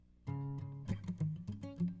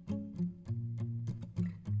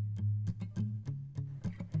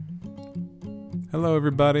Hello,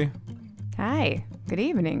 everybody. Hi. Good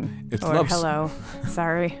evening. It's or Loves. hello.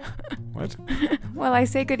 Sorry. What? Well, I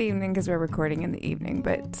say good evening because we're recording in the evening,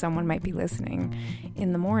 but someone might be listening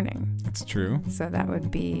in the morning. It's true. So that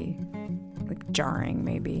would be like jarring,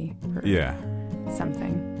 maybe. Or Yeah.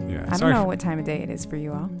 something. Yeah. I don't know what time of day it is for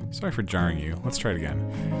you all. Sorry for jarring you. Let's try it again.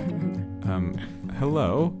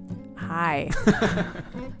 Hello. Hi.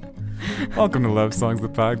 Welcome to Love Songs, the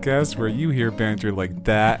podcast, where you hear banter like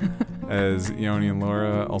that as Yoni and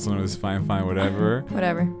Laura, also known as Fine Fine Whatever,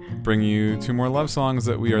 bring you two more love songs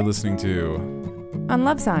that we are listening to. On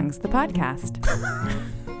Love Songs, the podcast.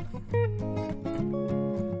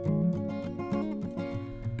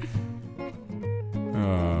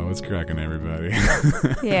 Oh, what's cracking, everybody?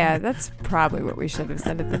 Yeah, that's probably what we should have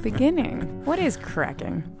said at the beginning. What is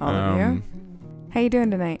cracking, all of you? How you doing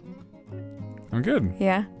tonight? I'm good.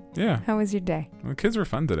 Yeah? Yeah. How was your day? The kids were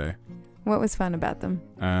fun today. What was fun about them?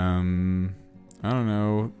 I don't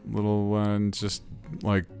know. Little one just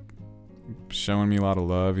like showing me a lot of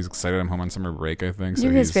love. He's excited I'm home on summer break, I think. So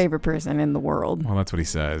You're his favorite person in the world. Well, that's what he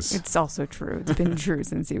says. It's also true. It's been true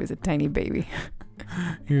since he was a tiny baby.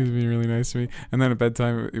 He was being really nice to me. And then at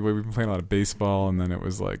bedtime, we've been playing a lot of baseball, and then it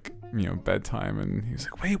was like, bedtime, and he was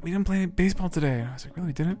like, wait, we didn't play any baseball today. And I was like, really,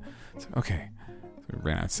 we didn't? So, okay. So we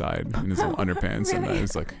ran outside in his little underpants, really? and I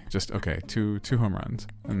was like, just, okay, two home runs.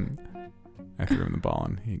 And I threw him the ball,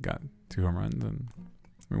 and he got 2 home runs, and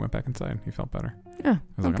we went back inside. He felt better. Oh, I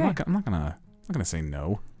was okay. like, I'm not gonna say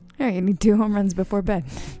no. Yeah, you need 2 home runs before bed.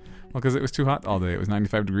 Well, because it was too hot all day. It was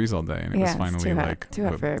 95 degrees all day, and it was finally too hot. like Too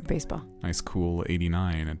hot for baseball. nice cool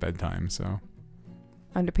 89 at bedtime. So,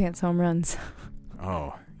 Underpants home runs.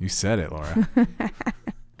 oh, you said it, Laura.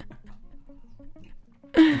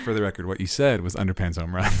 And for the record, what you said was underpants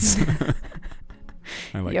home runs.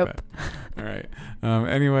 I like that. All right.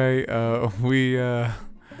 Anyway,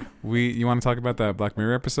 you want to talk about that Black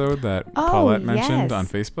Mirror episode that Paulette mentioned on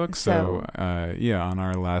Facebook? So, on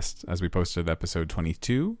our last, as we posted episode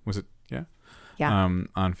 22, was it? Yeah. Yeah.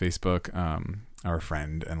 On Facebook, our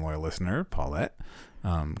friend and loyal listener, Paulette,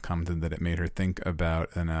 commented that it made her think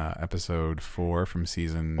about an episode 4 from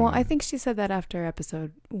season... Well, I think she said that after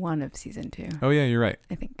episode 1 of season 2. Oh, yeah, you're right.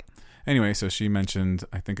 I think. Anyway, so she mentioned,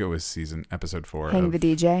 I think it was episode 4. Hang the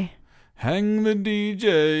DJ. Hang the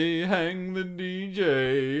DJ, hang the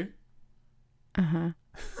DJ. Uh-huh.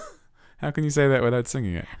 How can you say that without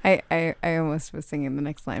singing it? I almost was singing the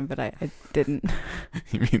next line, but I didn't.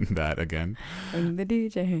 You mean that again? Hang the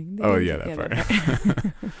DJ, hang the Oh, DJ. yeah,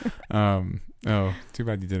 that part. Oh, too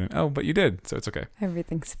bad you didn't. Oh, but you did, so it's okay.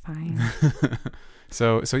 Everything's fine.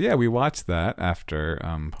 So yeah, we watched that after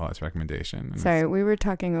Paulette's recommendation. Sorry, we were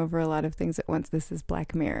talking over a lot of things at once. This is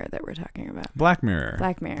Black Mirror that we're talking about. Black Mirror.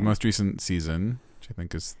 Black Mirror. The most recent season, which I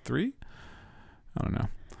think is 3. I don't know.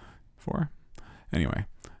 4. Anyway.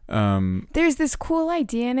 There's this cool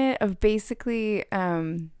idea in it of basically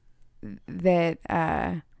that...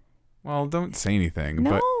 well, don't say anything.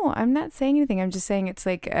 No, but I'm not saying anything. I'm just saying it's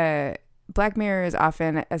like... Black Mirror is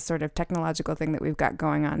often a sort of technological thing that we've got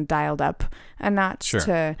going on, dialed up a notch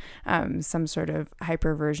to some sort of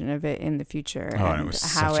hyper version of it in the future, and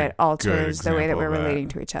how it alters the way that we're relating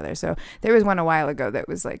to each other. So there was one a while ago that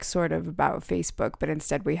was like sort of about Facebook, but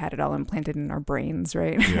instead we had it all implanted in our brains,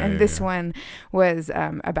 right? Yeah, and this one was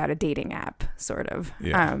about a dating app, sort of,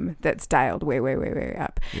 that's dialed way, way, way, way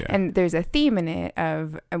up. Yeah. And there's a theme in it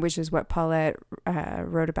which is what Paulette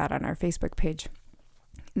wrote about on our Facebook page,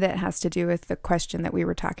 that has to do with the question that we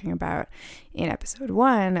were talking about in episode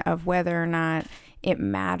 1 of whether or not it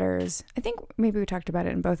matters. I think maybe we talked about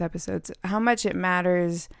it in both episodes, how much it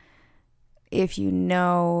matters if you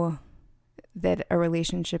know that a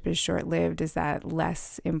relationship is short-lived. Is that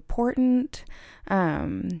less important?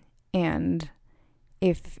 And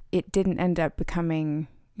if it didn't end up becoming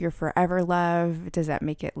your forever love, does that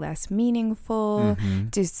make it less meaningful?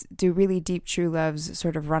 Mm-hmm. Do really deep true loves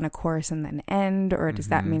sort of run a course and then end, or does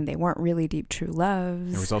that mean they weren't really deep true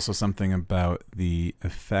loves? There was also something about the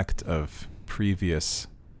effect of previous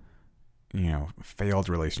failed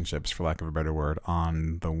relationships, for lack of a better word,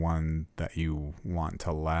 on the one that you want to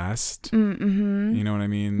last. Mm-hmm. You know what I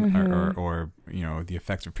mean? Mm-hmm. Or the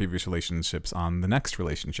effect of previous relationships on the next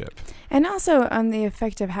relationship. And also on the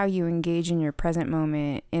effect of how you engage in your present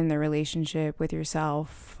moment in the relationship with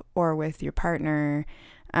yourself or with your partner.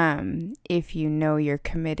 If you know you're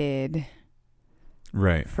committed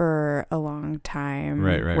for a long time.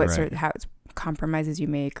 How it's compromises you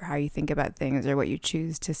make, or how you think about things, or what you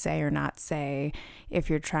choose to say or not say, if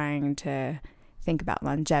you're trying to think about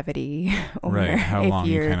longevity, or how if long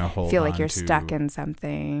you kind of hold feel like you're stuck in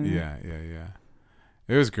something. Yeah.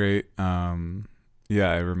 It was great.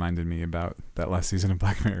 Yeah, it reminded me about that last season of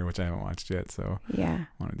Black Mirror, which I haven't watched yet, so yeah,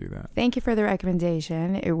 I want to do that. Thank you for the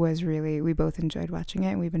recommendation. It was really, we both enjoyed watching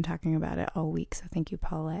it, and we've been talking about it all week, so thank you,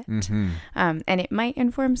 Paulette. Mm-hmm. And it might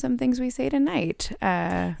inform some things we say tonight.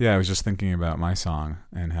 Yeah, I was just thinking about my song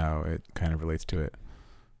and how it kind of relates to it,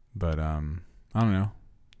 but I don't know.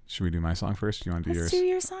 Should we do my song first? Do you want to do yours? Let's do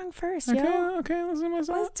your song first, okay, yo. Okay, let's do my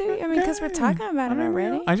song. Let's do it. I mean, because we're talking about it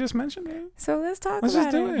already. I just mentioned it. So let's talk let's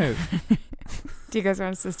about just do it. Do you guys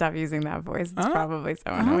want us to stop using that voice? It's probably so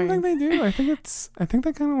annoying. I don't think they do. I think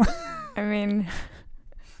they kind of I mean,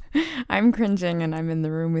 I'm cringing and I'm in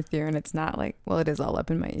the room with you, and it's not like, well, it is all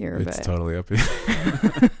up in my ear. It's but totally up.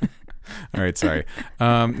 All right, sorry.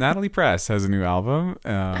 Natalie Prass has a new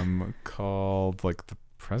album called like The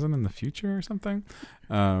Present and the Future or something.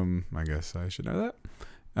 I guess I should know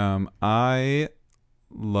that. I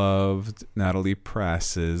loved Natalie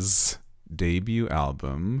Prass's debut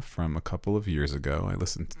album from a couple of years ago. I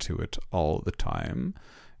listened to it all the time,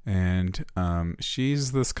 and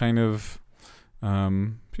she's this kind of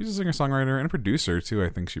she's a singer-songwriter and a producer too. I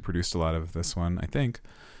think she produced a lot of this one. I think.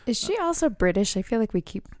 Is she also British? I feel like we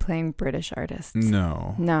keep playing British artists.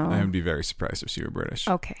 No. I would be very surprised if she were British.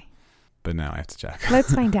 Okay, but now I have to check.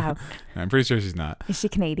 let's find out. I'm pretty sure she's not. Is she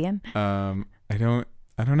Canadian? I don't know.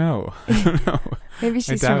 I don't know. Maybe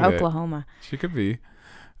she's from Oklahoma. She could be.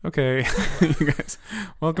 Okay, you guys,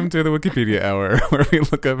 welcome to the Wikipedia Hour, where we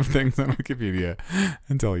look up things on Wikipedia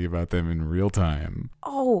and tell you about them in real time.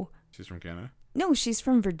 Oh. She's from Canada? No, she's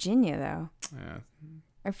from Virginia, though. Yeah.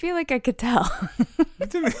 I feel like I could tell.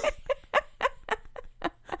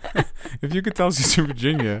 If you could tell she's from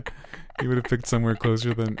Virginia, you would have picked somewhere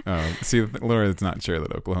closer than... see, Laura's not sure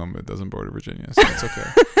that Oklahoma doesn't border Virginia, so it's okay.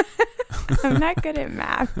 I'm not good at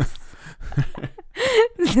maps.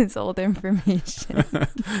 This is old information.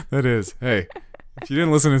 That is. Hey, if you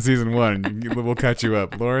didn't listen to season 1, we'll catch you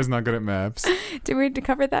up. Laura's not good at maps. Did we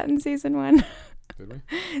cover that in season 1? Did we?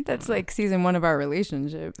 That's like season 1 of our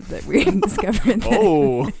relationship that we discovered.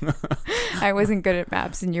 Oh. I wasn't good at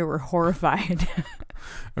maps and you were horrified.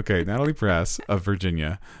 Okay, Natalie Prass of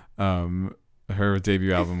Virginia. Her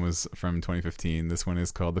debut album was from 2015. This one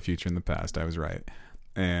is called The Future and the Past. I was right.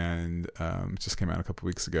 And it just came out a couple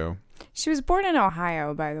weeks ago. She was born in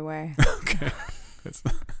Ohio, by the way. Okay.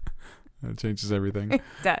 That changes everything. It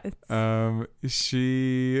does.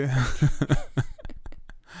 She...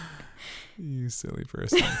 You silly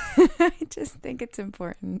person. I just think it's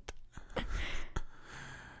important.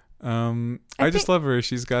 I just love her.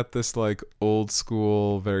 She's got this like old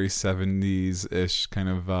school, very 70s-ish kind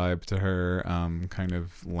of vibe to her. Kind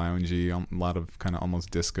of loungy, a lot of kind of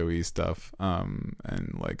almost disco-y stuff.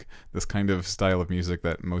 And like this kind of style of music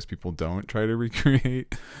that most people don't try to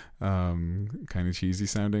recreate. Kind of cheesy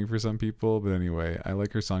sounding for some people. But anyway, I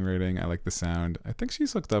like her songwriting. I like the sound. I think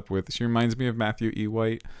she's hooked up with... She reminds me of Matthew E.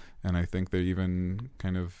 White. And I think they even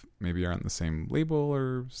kind of maybe are on the same label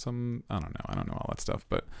or some... I don't know all that stuff.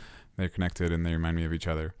 But... they're connected and they remind me of each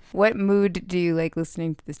other. What mood do you like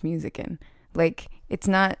listening to this music in? Like, it's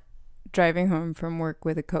not driving home from work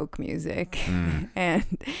with a Coke music. And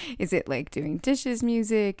is it like doing dishes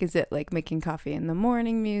music? Is it like making coffee in the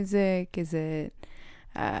morning music? Is it...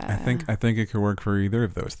 I think it could work for either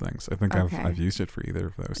of those things. I think I've used it for either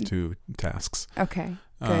of those two tasks. Okay,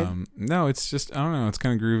 good. No, it's just, I don't know, it's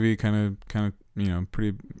kind of groovy, kind of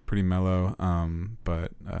pretty mellow.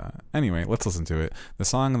 But anyway, let's listen to it. The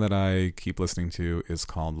song that I keep listening to is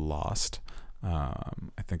called Lost. I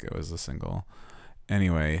think it was a single.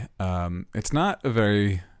 Anyway, it's not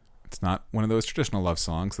one of those traditional love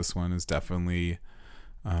songs. This one is definitely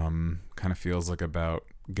kind of feels like about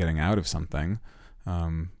getting out of something.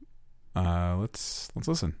 Let's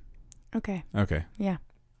listen. Okay. Yeah.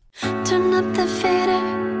 Turn up the fader.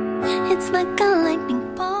 It's like a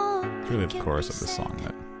lightning bolt. It's really the chorus of this song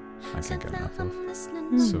that I can't get enough of. It's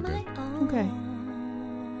so good. Okay.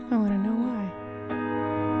 I want to know why.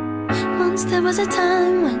 Once there was a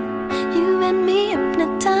time when you and me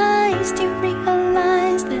hypnotized. You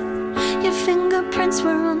realized that your fingerprints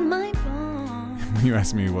were on my bone. When you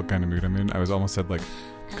asked me what kind of mood I'm in, I was almost said like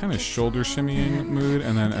kind of shoulder shimmying mood,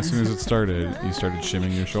 and then as soon as it started, you started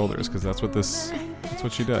shimmying your shoulders, because that's what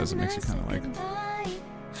she does. It makes you kind of like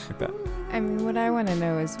that. I mean, what I want to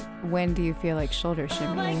know is, when do you feel like shoulder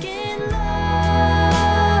shimmying?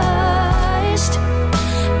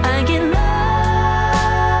 I get lost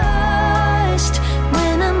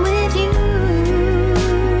when I'm with you,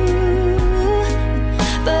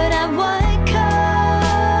 but at what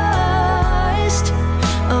cost?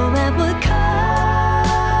 Oh, at what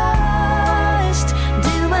cost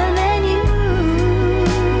do I let you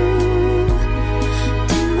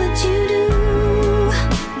do what you do?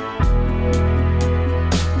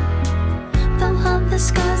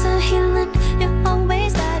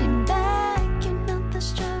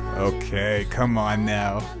 Okay, come on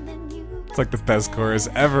now. It's like the best chorus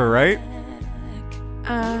ever, right?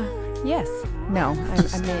 Yes. No,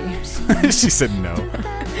 I may. She said no.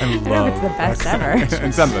 I don't know if it's the best ever.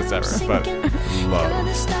 It's not the best ever, but I love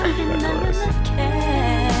that chorus.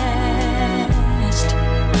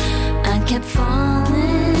 I kept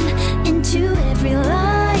falling into every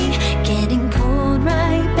lie, getting pulled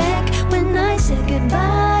right back when I said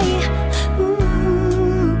goodbye.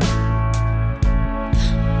 Ooh.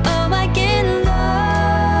 Oh, I get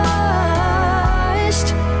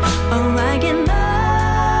lost. Oh, I get lost.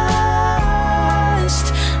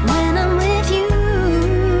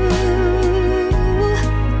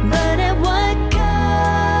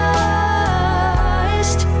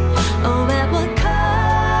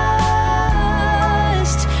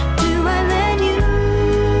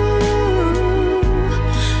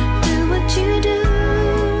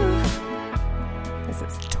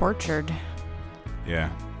 Tortured. Yeah,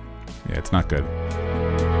 it's not good.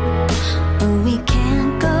 Oh, we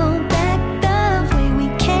can't go back the way we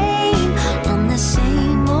came on the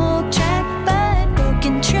same old track, but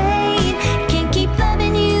broken train. Can't keep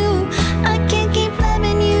loving you. I can't keep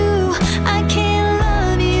loving you. I can't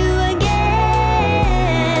love you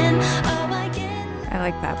again. Oh, I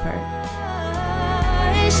like that part.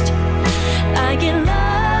 I get lost.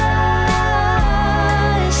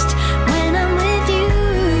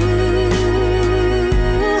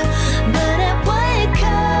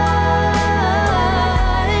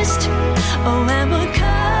 Oh, at what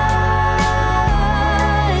cost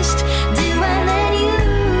do I let you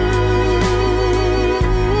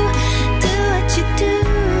do what you do?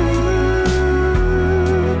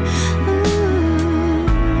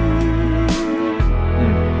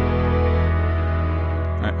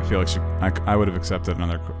 I feel like I would have accepted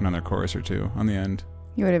another chorus or two on the end.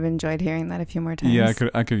 You would have enjoyed hearing that a few more times. Yeah,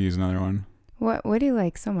 I could use another one. What do you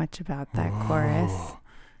like so much about that chorus?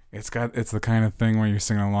 It's the kind of thing where you're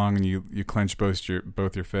singing along and you clench both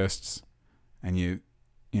your fists and you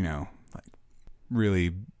know, like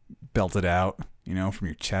really belt it out, from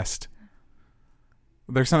your chest.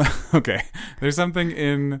 There's something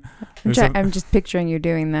in. I'm just picturing you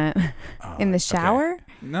doing that in the shower. Okay.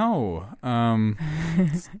 No,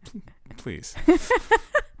 please. This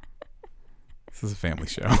is a family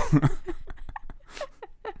show.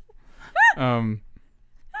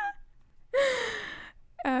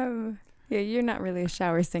 Yeah, you're not really a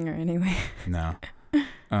shower singer anyway. No.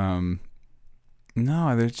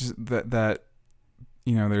 No, there's just that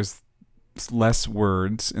there's less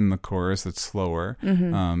words in the chorus. It's slower.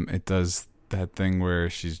 Mm-hmm. It does that thing where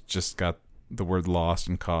she's just got the word lost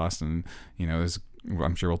and cost, and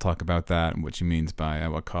I'm sure we'll talk about that and what she means by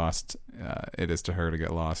at what cost it is to her to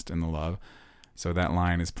get lost in the love. So that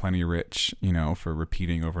line is plenty rich, for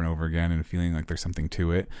repeating over and over again and feeling like there's something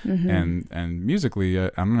to it. Mm-hmm. And musically, I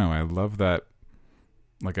don't know, I love that.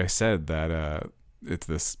 Like I said, that it's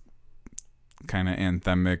this kind of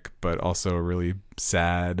anthemic, but also really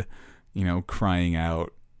sad, crying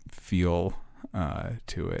out feel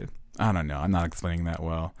to it. I don't know. I'm not explaining that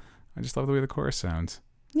well. I just love the way the chorus sounds.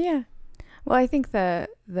 Yeah. Well, I think the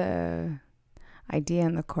idea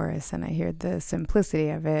in the chorus, and I hear the simplicity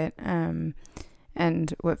of it,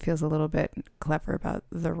 and what feels a little bit clever about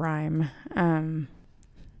the rhyme.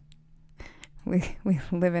 We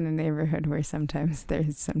live in a neighborhood where sometimes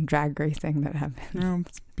there's some drag racing that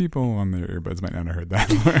happens. People on their earbuds might not have heard that.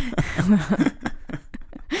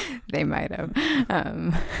 They might have.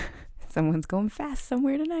 Someone's going fast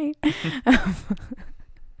somewhere tonight.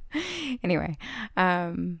 Anyway,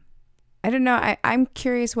 I don't know. I'm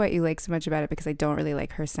curious what you like so much about it, because I don't really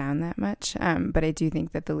like her sound that much. But I do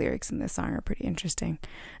think that the lyrics in this song are pretty interesting.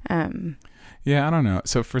 Yeah, I don't know.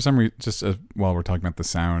 So for some reason, just while we're talking about the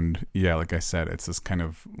sound, yeah, like I said, it's this kind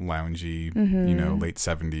of loungy, mm-hmm. Late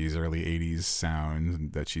 70s, early 80s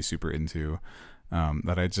sound that she's super into.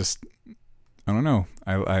 That I don't know.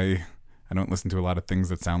 I don't listen to a lot of things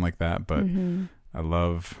that sound like that, but mm-hmm. I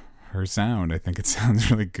love her sound. I think it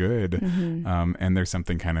sounds really good. Mm-hmm. And there's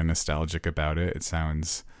something kind of nostalgic about it. It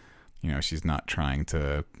sounds, she's not trying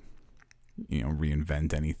to,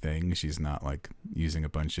 reinvent anything. She's not like using a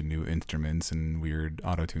bunch of new instruments and weird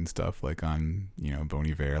auto-tune stuff like on, Bon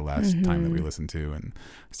Iver last mm-hmm. time that we listened to and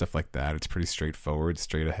stuff like that. It's pretty straightforward,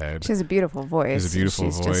 straight ahead. She has a beautiful voice. She's just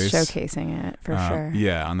showcasing it for sure.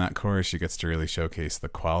 Yeah, on that chorus, she gets to really showcase the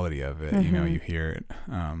quality of it. Mm-hmm. You hear it.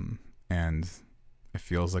 And it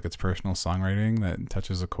feels like it's personal songwriting that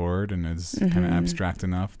touches a chord and is mm-hmm. kind of abstract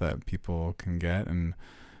enough that people can get.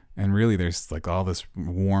 And really there's like all this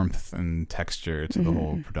warmth and texture to mm-hmm. the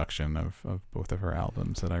whole production of both of her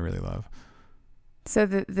albums that I really love. So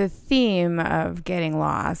the theme of getting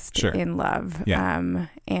lost Sure. in love, Yeah.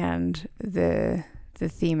 and the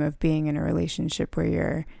theme of being in a relationship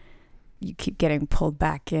where you keep getting pulled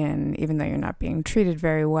back in, even though you're not being treated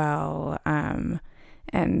very well,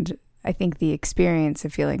 and I think the experience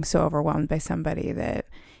of feeling so overwhelmed by somebody that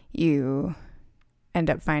you end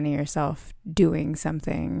up finding yourself doing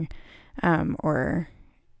something, or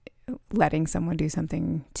letting someone do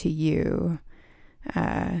something to you,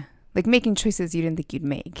 like making choices you didn't think you'd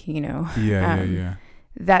make, Yeah.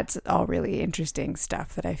 That's all really interesting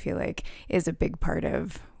stuff that I feel like is a big part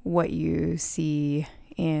of what you see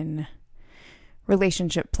in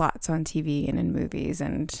relationship plots on TV and in movies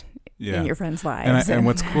and in your friends' lives. And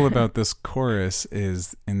what's cool about this chorus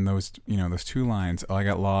is in those, those two lines, I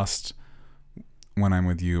got lost when I'm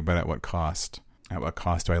with you, but at what cost? At what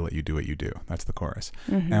cost do I let you do what you do? That's the chorus.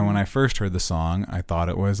 Mm-hmm. And when I first heard the song, I thought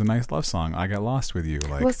it was a nice love song. I got lost with you.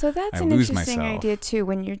 So that's an interesting idea too.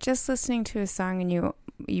 When you're just listening to a song and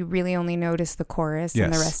you really only notice the chorus,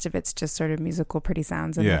 and the rest of it's just sort of musical pretty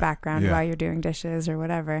sounds in the background while you're doing dishes or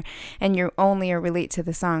whatever, and you only relate to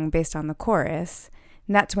the song based on the chorus.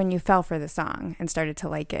 And that's when you fell for the song and started to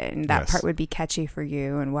like it. And that part would be catchy for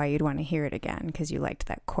you and why you'd want to hear it again because you liked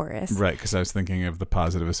that chorus. Right, because I was thinking of the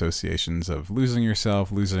positive associations of losing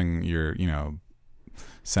yourself, losing your,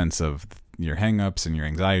 sense of your hang-ups and your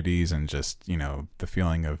anxieties and just, the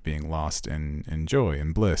feeling of being lost in joy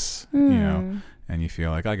and bliss, and you feel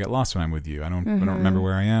like I get lost when I'm with you. I don't remember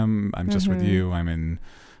where I am. I'm just with you.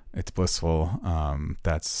 It's blissful.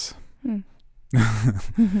 That's...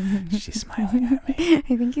 She's smiling at me.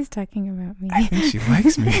 I think he's talking about me. I think she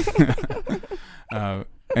likes me.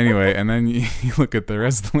 Anyway, and then you look at the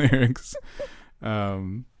rest of the lyrics.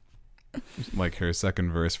 Like her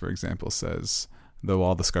second verse, for example, says, though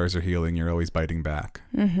all the scars are healing, you're always biting back.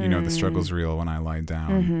 Mm-hmm. The struggle's real when I lie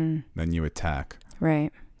down. Then you attack.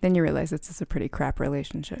 Right. Then you realize this is a pretty crap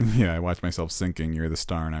relationship. Yeah, I watch myself sinking. You're the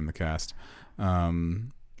star and I'm the cast.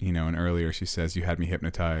 And earlier she says, you had me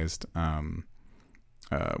hypnotized.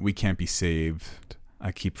 We can't be saved.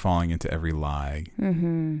 I keep falling into every lie.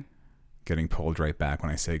 Getting pulled right back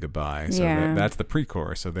when I say goodbye. So that's the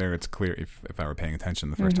pre-chorus. So there it's clear if I were paying attention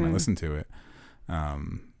the first time I listened to it,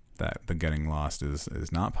 that the getting lost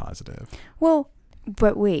is not positive. Well,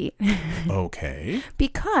 but wait. Okay.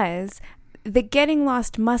 Because the getting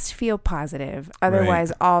lost must feel positive.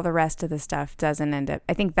 Otherwise, all the rest of the stuff doesn't end up.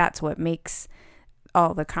 I think that's what makes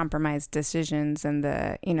all the compromised decisions and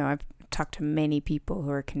I've talked to many people who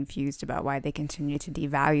are confused about why they continue to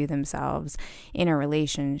devalue themselves in a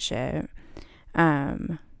relationship.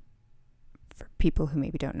 For people who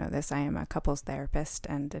maybe don't know this, I am a couples therapist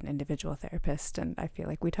and an individual therapist, and I feel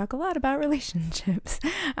like we talk a lot about relationships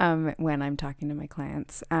when I'm talking to my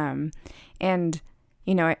clients. I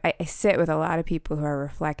sit with a lot of people who are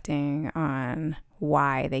reflecting on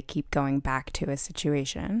why they keep going back to a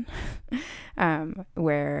situation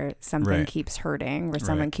where something keeps hurting, where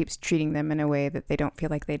someone keeps treating them in a way that they don't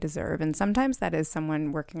feel like they deserve. And sometimes that is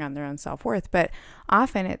someone working on their own self-worth, but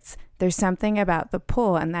often there's something about the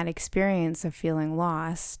pull and that experience of feeling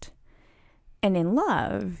lost and in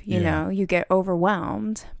love, you get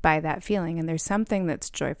overwhelmed by that feeling, and there's something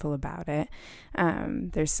that's joyful about it.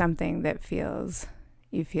 There's something that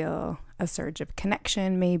you feel a surge of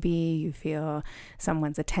connection, maybe. You feel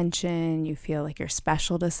someone's attention. You feel like you're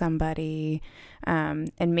special to somebody.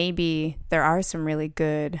 And maybe there are some really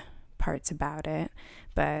good parts about it,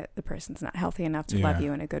 but the person's not healthy enough to love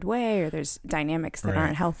you in a good way, or there's dynamics that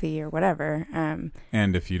aren't healthy or whatever.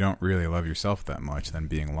 And if you don't really love yourself that much, then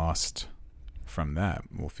being lost from that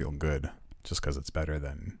will feel good just because it's better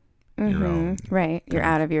than your own. Right. You're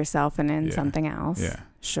out of yourself and in something else. Yeah.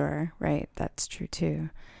 Sure. Right. That's true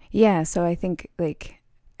too. Yeah. So I think like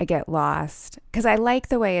I get lost because I like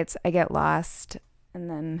the way I get lost. And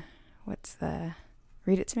then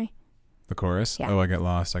read it to me. The chorus? Yeah. Oh, I get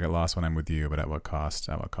lost when I'm with you, but at what cost?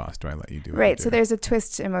 At what cost do I let you do it? Right. So there's a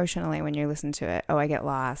twist emotionally when you listen to it. Oh, I get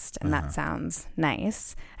lost. And that sounds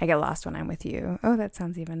nice. I get lost when I'm with you. Oh, that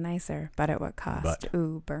sounds even nicer. But at what cost?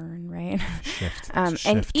 Ooh, burn, right? Shift.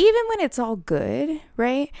 And even when it's all good,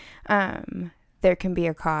 right? There can be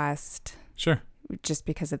a cost. Sure. Just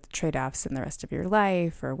because of the trade-offs in the rest of your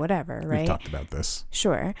life or whatever, right? We've talked about this.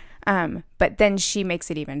 Sure. But then she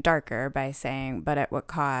makes it even darker by saying, but at what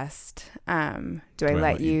cost do I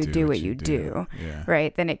let you do what you do? Yeah.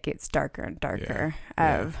 Right? Then it gets darker and darker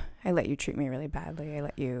I let you treat me really badly. I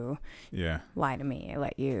let you lie to me. I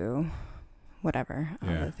let you whatever.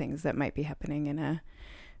 All the things that might be happening in a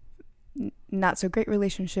not so great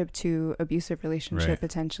relationship to abusive relationship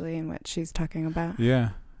potentially, and what she's talking about. Yeah.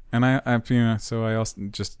 And so I also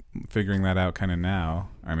just figuring that out kind of now.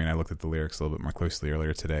 I mean, I looked at the lyrics a little bit more closely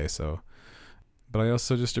earlier today, but I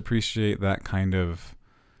also just appreciate that kind of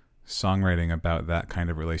songwriting about that kind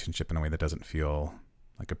of relationship in a way that doesn't feel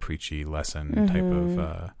like a preachy lesson type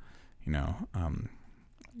of,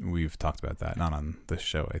 we've talked about that, not on this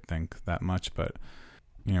show, I think, that much, but,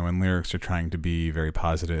 when lyrics are trying to be very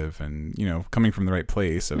positive and, coming from the right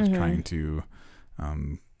place of trying to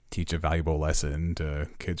teach a valuable lesson to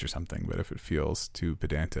kids or something, but if it feels too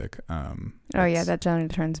pedantic, that generally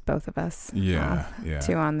turns both of us off.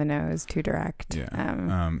 Too on the nose, too direct.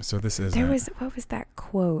 So this is what was that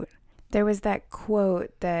quote? There was that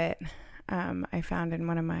quote that I found in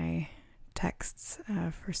one of my texts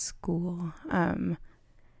for school.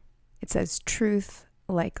 It says, "Truth,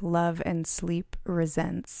 like love and sleep,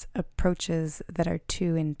 resents approaches that are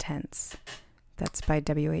too intense." That's by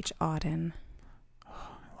W.H. Auden.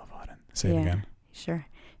 Say it again. Sure.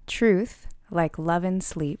 "Truth, like love and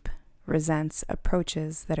sleep, resents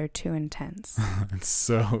approaches that are too intense." It's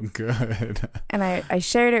so good. And I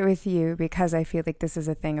shared it with you because I feel like this is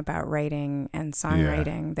a thing about writing and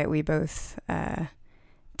songwriting that we both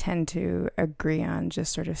tend to agree on,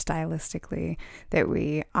 just sort of stylistically, that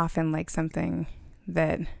we often like something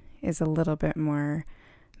that is a little bit more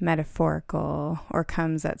metaphorical or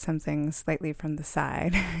comes at something slightly from the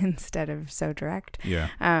side instead of so direct.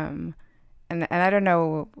 And I don't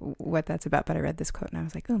know what that's about, but I read this quote and I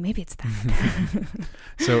was like, oh, maybe it's that.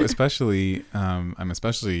 So especially I'm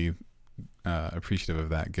especially appreciative of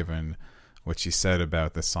that, given what she said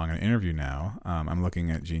about this song in an interview now. I'm looking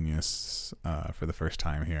at Genius for the first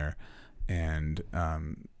time here, and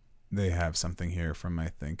they have something here from, I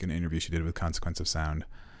think, an interview she did with Consequence of Sound,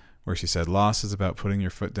 where she said, "Loss is about putting your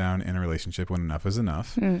foot down in a relationship when enough is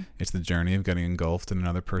enough. It's the journey of getting engulfed in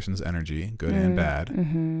another person's energy, good and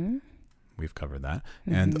bad." We've covered that.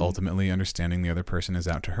 And ultimately understanding the other person is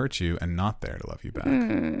out to hurt you and not there to love you back.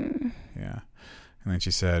 Yeah. And then she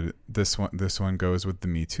said, this one goes with the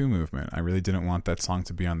Me Too movement. I really didn't want that song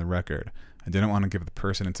to be on the record. I didn't want to give the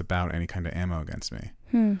person it's about any kind of ammo against me.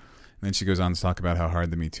 And then she goes on to talk about how hard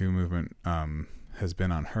the Me Too movement has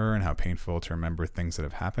been on her and how painful to remember things that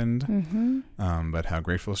have happened, but how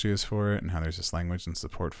grateful she is for it and how there's this language and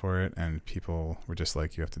support for it. And people were just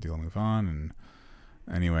like, you have to deal and move on. And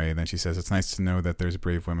anyway, then she says, "It's nice to know that there's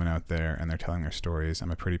brave women out there and they're telling their stories. I'm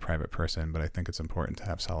a pretty private person, but I think it's important to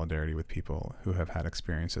have solidarity with people who have had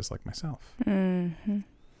experiences like myself."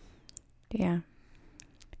 Yeah.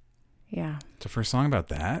 So for a song about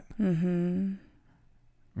that, I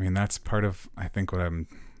mean, that's part of, I think, what I'm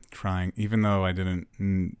trying, even though I didn't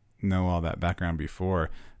know all that background before,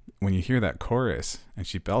 when you hear that chorus and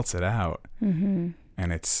she belts it out, and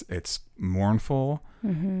it's mournful,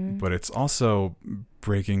 but it's also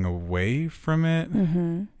breaking away from it,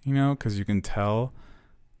 because you can tell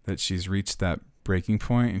that she's reached that breaking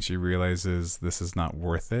point and she realizes this is not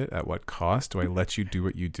worth it. At what cost do I let you do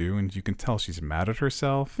what you do? And you can tell she's mad at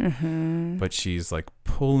herself, but she's like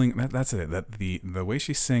pulling, that's it, that the way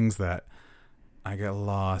she sings that, "I get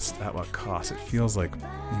lost, at what cost?" It feels like,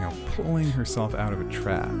 pulling herself out of a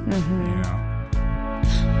trap,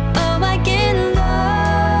 Oh, I get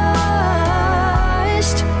lost.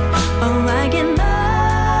 Oh, I get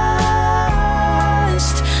lost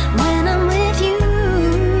when I'm with you.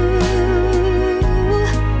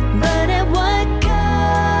 But at what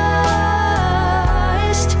cost?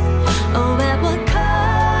 Oh, at what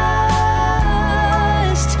cost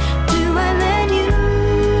do I let you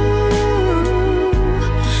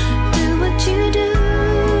do what you do?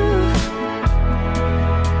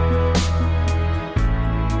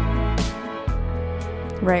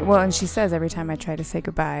 Right. Well, and she says every time I try to say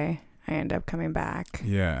goodbye, I end up coming back.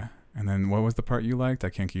 Yeah. And then what was the part you liked? "I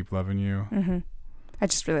can't keep loving you." I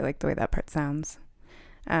just really like the way that part sounds.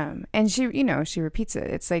 And she, she repeats it.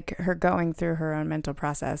 It's like her going through her own mental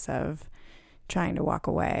process of trying to walk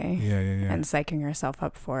away and psyching herself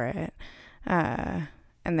up for it.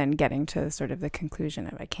 And then getting to sort of the conclusion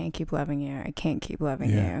of, I can't keep loving you. I can't keep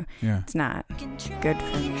loving you. Yeah. It's not good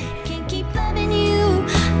for me. Can't keep loving you.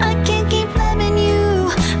 I can't keep loving you.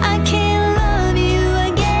 I can't love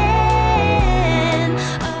you again.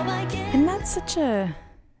 Oh, I can't. And that's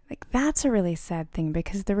that's a really sad thing,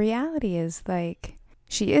 because the reality is,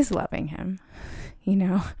 she is loving him,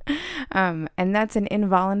 and that's an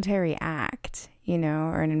involuntary act,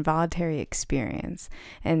 or an involuntary experience.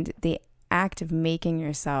 And the act of making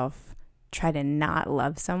yourself try to not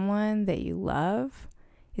love someone that you love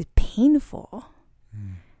is painful.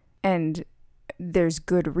 And there's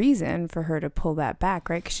good reason for her to pull that back,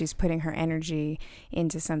 right? Because she's putting her energy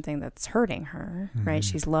into something that's hurting her, right?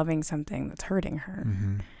 She's loving something that's hurting her.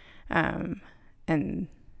 And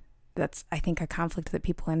that's, I think, a conflict that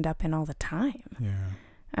people end up in all the time. Yeah.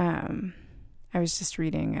 I was just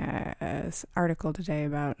reading a article today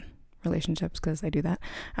about relationships, because I do that,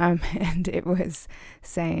 and it was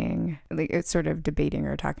saying, like, it's sort of debating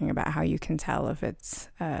or talking about how you can tell if it's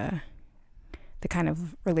the kind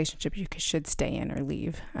of relationship you should stay in or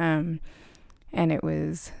leave, and it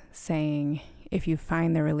was saying, if you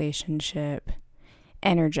find the relationship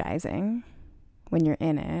energizing when you're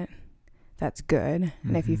in it, that's good.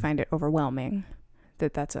 And if you find it overwhelming,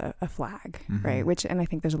 that's a flag, right? And I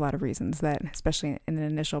think there's a lot of reasons that, especially in the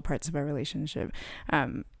initial parts of a relationship,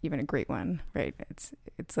 even a great one, right?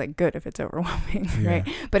 It's like good if it's overwhelming, right?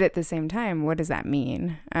 But at the same time, what does that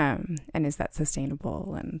mean? And is that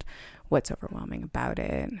sustainable? And what's overwhelming about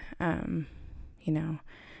it? And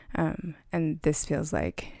this feels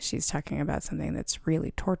like she's talking about something that's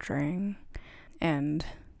really torturing and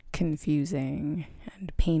confusing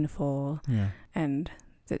and painful, and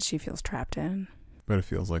that she feels trapped in. But it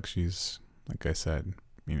feels like she's, like I said,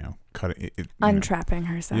 untrapping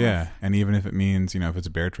herself. Yeah, and even if it means, if it's a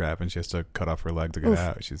bear trap and she has to cut off her leg to get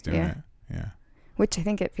out, she's doing it. Yeah. Which I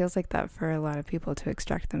think it feels like that for a lot of people, to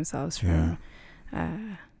extract themselves from,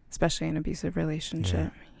 especially an abusive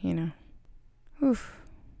relationship. Oof.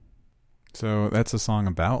 So that's a song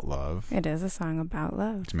about love. It is a song about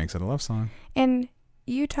love, which makes it a love song. And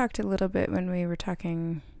you talked a little bit when we were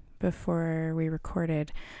talking before we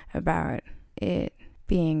recorded about it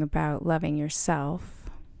being about loving yourself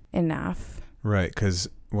enough. Right, because,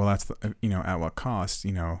 that's, at what cost,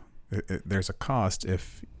 there's a cost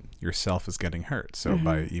if yourself is getting hurt. So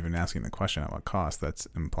by even asking the question at what cost, that's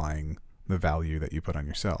implying the value that you put on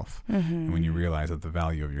yourself. And when you realize that the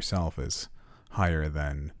value of yourself is higher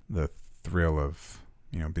than the thrill of,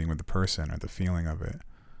 being with the person or the feeling of it,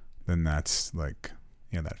 then that's like,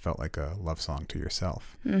 that felt like a love song to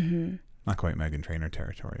yourself. Not quite Meghan Trainor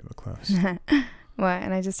territory, but close. Well,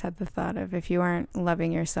 and I just had the thought of, if you aren't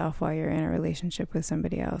loving yourself while you're in a relationship with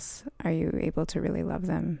somebody else, are you able to really love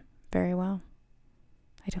them very well?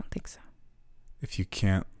 I don't think so. If you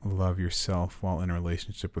can't love yourself while in a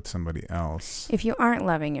relationship with somebody else. If you aren't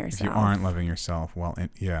loving yourself.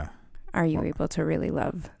 Are you able to really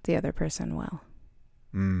love the other person well?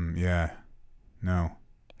 Yeah. No.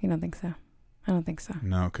 You don't think so? I don't think so.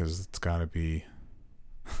 No, because it's got to be...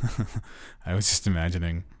 I was just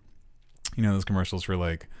imagining, those commercials for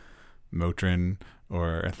like Motrin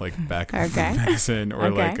or like back medicine or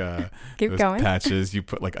like Keep those going. patches you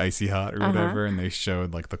put like icy hot or whatever, and they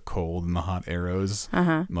showed like the cold and the hot arrows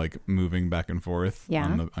like moving back and forth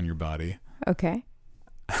on your body. Okay.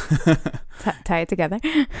 Tie it together.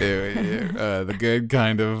 The good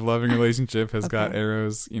kind of loving relationship has got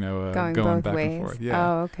arrows, going back ways. and forth. Yeah.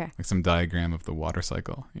 Oh, okay. Like some diagram of the water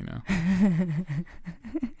cycle,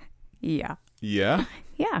 Yeah. Yeah?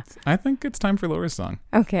 Yeah. I think it's time for Laura's song.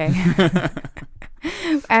 Okay.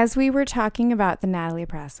 As we were talking about the Natalie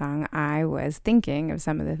Prass song, I was thinking of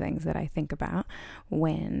some of the things that I think about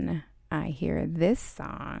when I hear this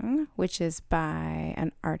song, which is by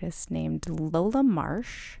an artist named Lola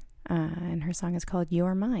Marsh, and her song is called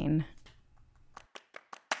You're Mine.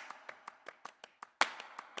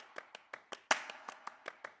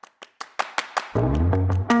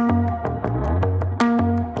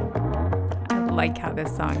 I like how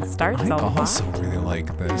this song starts a lot. I also really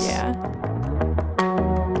like this. Yeah.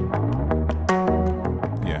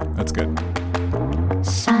 Yeah, that's good.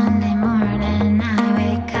 Sunday morning, I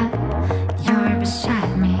wake up. You're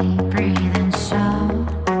beside me, breathing so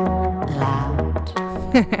loud.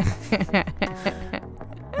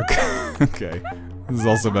 Okay. This is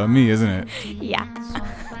also about me, isn't it? Yeah.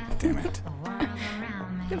 Damn it.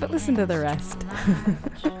 Yeah, but listen to the rest.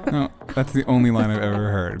 No, that's the only line I've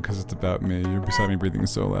ever heard, because it's about me. You're beside me breathing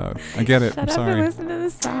so loud. I get it. Shut I'm up sorry. and listen to the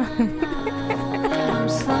song. I'm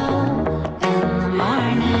slow in the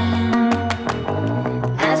morning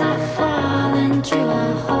as I fall into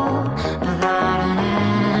a hole without an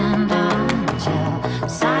end until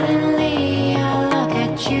suddenly I look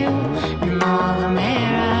at you and all the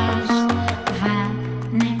mirrors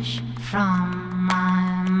vanish from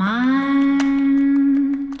my mind.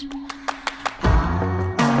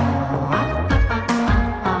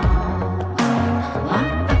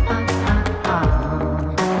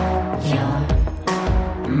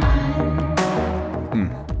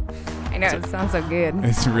 I know, it sounds so good.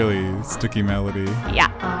 It's really sticky melody. Yeah.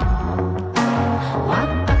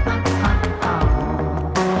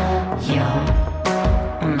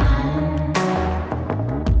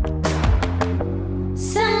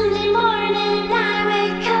 Sunday morning, I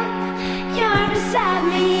wake up. You're beside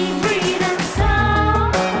me, breathing so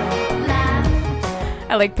loud.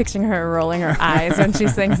 I like picturing her rolling her eyes when she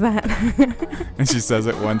sings that. And she says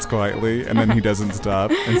it once quietly, and then he doesn't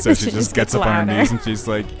stop. And so she just gets up on her knees and she's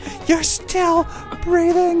like, "You're still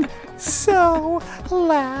breathing so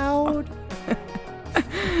loud."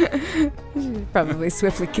 She probably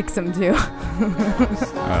swiftly kicks him too.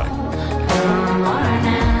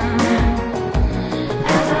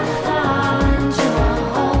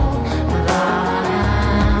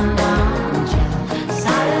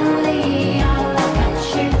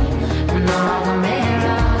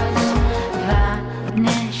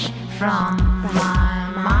 From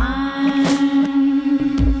my mind.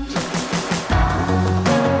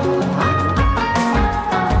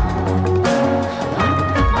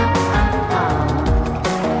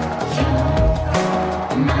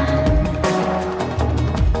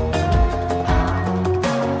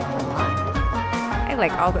 I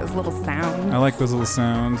like all those little sounds. I like those little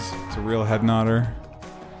sounds. It's a real head nodder.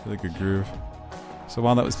 Really good groove. So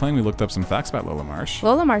while that was playing, we looked up some facts about Lola Marsh.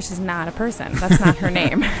 Lola Marsh is not a person. That's not her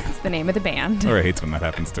name. It's the name of the band. Laura hates when that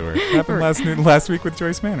happens to her. It happened last week with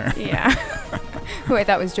Joyce Manor. Yeah. Who I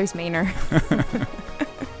thought was Joyce Manor.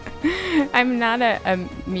 I'm not a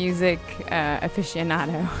music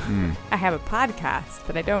aficionado. I have a podcast,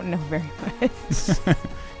 but I don't know very much. You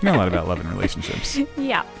know a lot about love and relationships.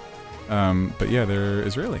 Yeah. But yeah, they're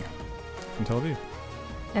Israeli from Tel Aviv.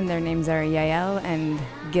 And their names are Yael and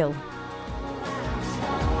Gil.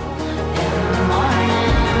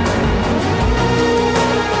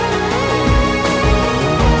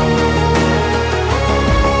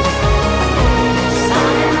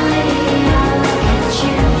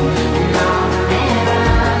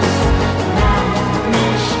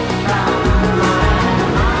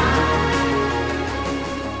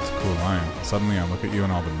 Suddenly I look at you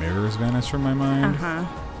and all the mirrors vanish from my mind.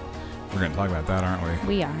 We're going to talk about that, aren't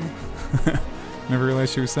we? We are. Never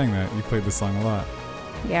realized she was saying that. You played this song a lot.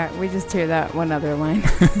 Yeah, we just hear that one other line.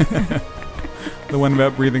 The one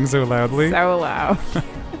about breathing so loudly? So loud.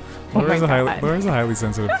 Laura's a highly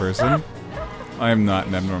sensitive person. I am not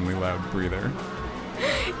an abnormally loud breather.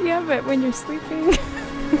 Yeah, but when you're sleeping...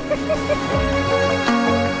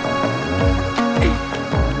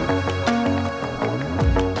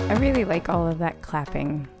 I really like all of that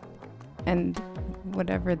clapping and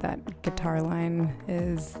whatever that guitar line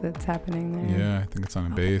is that's happening there. Yeah, I think it's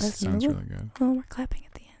on a bass. It sounds really good. Oh, we're clapping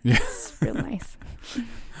at the end. Yeah. It's real nice.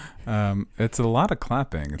 It's a lot of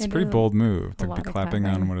clapping. It's a pretty bold move to be clapping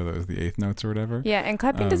on, what are those, the eighth notes or whatever? Yeah, and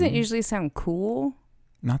clapping doesn't usually sound cool.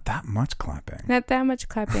 Not that much clapping. Not that much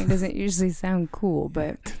clapping doesn't usually sound cool,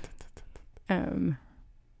 but I'm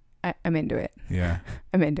into it. Yeah.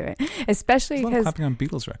 I'm into it. Especially because clapping on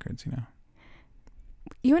Beatles records, you know.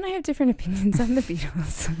 You and I have different opinions on the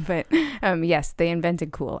Beatles, but yes, they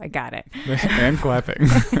invented cool. I got it. And clapping.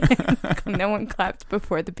 No one clapped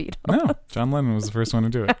before the Beatles. No, John Lennon was the first one to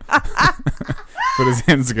do it. Put his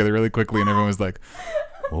hands together really quickly and everyone was like,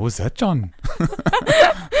 "What was that, John?"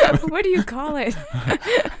 What do you call it?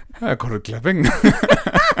 I call it clapping.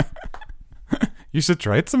 You should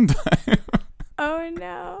try it sometime. Oh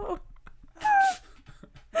no.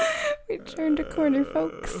 We turned a corner,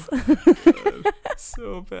 folks.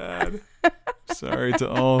 So bad. Sorry to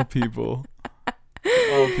all people.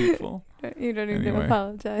 All people. You don't even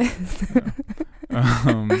apologize.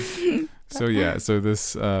 So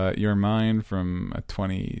this You're Mine from a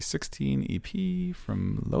 2016 EP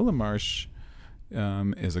from Lola Marsh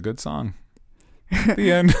is a good song.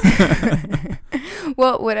 The end.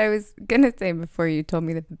 Well, what I was going to say before you told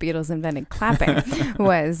me that the Beatles invented clapping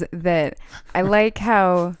was that I like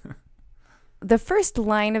how the first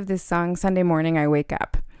line of this song, Sunday Morning I Wake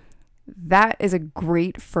Up, that is a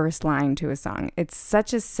great first line to a song. It's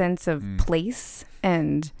such a sense of place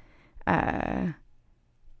and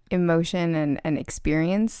emotion and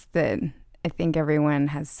experience that I think everyone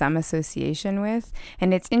has some association with.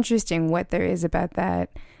 And it's interesting what there is about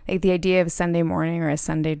that. Like the idea of Sunday morning or a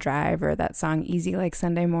Sunday drive or that song Easy Like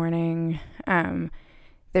Sunday Morning.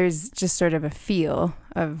 There's just sort of a feel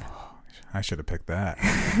of... I should have picked that.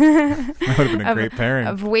 That would have been a great pairing.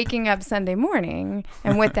 Of waking up Sunday morning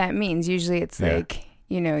and what that means. Usually it's like,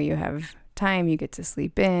 you know, you have time, you get to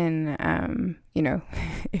sleep in, you know,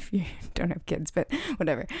 if you don't have kids, but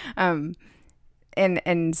whatever.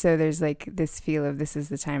 And so there's like this feel of this is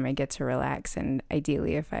the time I get to relax. And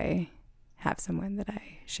ideally, if I have someone that I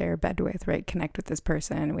share a bed with, right, connect with this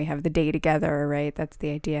person, we have the day together, right? That's the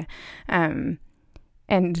idea. And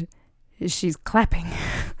she's clapping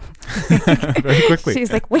very quickly.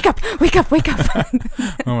 She's like, wake up, wake up, wake up.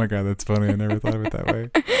 Oh my God, that's funny. I never thought of it that way.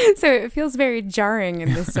 So it feels very jarring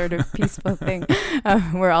in this sort of peaceful thing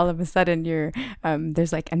where all of a sudden you're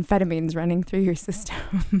there's like amphetamines running through your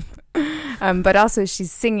system. But also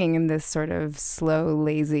she's singing in this sort of slow,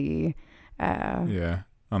 lazy. Yeah,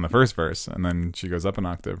 on the first verse, and then she goes up an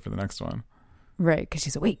octave for the next one. Right, because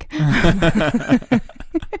she's awake.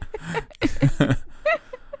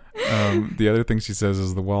 The other thing she says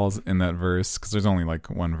is the walls in that verse, because there's only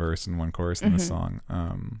like one verse and one chorus in the song.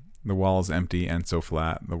 The wall's empty and so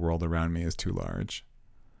flat. The world around me is too large.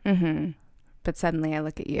 Mm-hmm. But suddenly I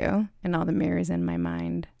look at you and all the mirrors in my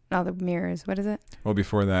mind. All the mirrors. What is it? Well,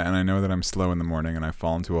 before that, and I know that I'm slow in the morning and I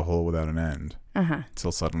fall into a hole without an end.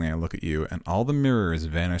 Till suddenly I look at you and all the mirrors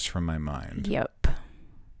vanish from my mind. Yep.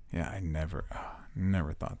 Yeah, I never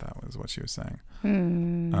thought that was what she was saying.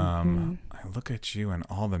 Mm-hmm. I look at you and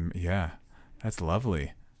all the, yeah, that's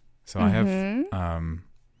lovely. So I have,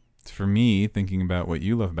 for me, thinking about what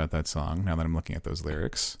you love about that song, now that I'm looking at those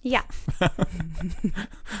lyrics. Yeah.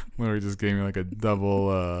 Lori just gave me like a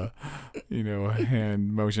double,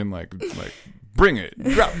 hand motion, like bring it,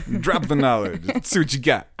 drop the knowledge, see what you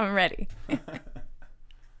got. I'm ready.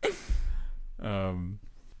 I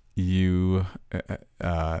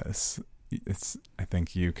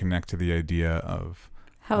think you connect to the idea of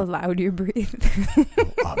how loud you breathe.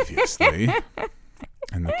 Well, obviously.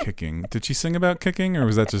 And the kicking. Did she sing about kicking, or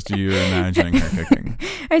was that just you imagining her kicking?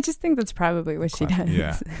 I just think that's probably what she does.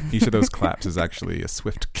 Yeah. Each of those claps is actually a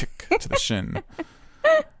swift kick to the shin.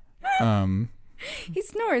 He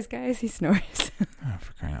snores, guys. He snores. Oh,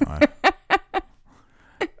 for crying out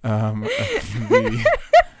loud.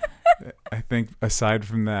 I think aside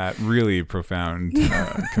from that really profound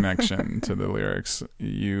connection to the lyrics,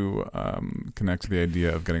 you connect to the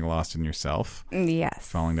idea of getting lost in yourself. Yes.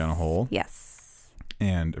 Falling down a hole. Yes.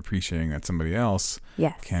 And appreciating that somebody else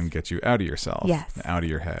can get you out of yourself, out of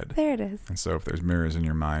your head. There it is. And so if there's mirrors in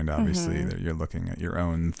your mind, obviously, that you're looking at your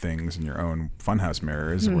own things and your own funhouse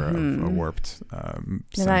mirrors where a warped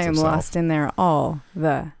sense and I am of self. lost in there all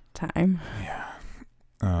the time. Yeah.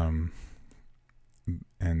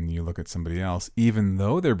 And you look at somebody else, even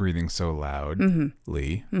though they're breathing so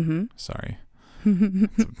loudly. Sorry.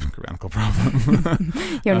 It's a grammatical problem.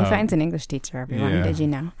 Yoni finds an English teacher, everyone. Yeah. Did you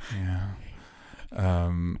know? Yeah. I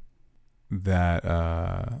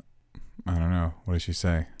don't know. What did she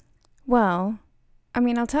say? Well, I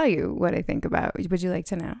mean, I'll tell you what I think about. Would you like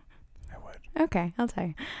to know? I would. Okay, I'll tell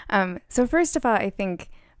you. So first of all, I think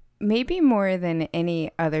maybe more than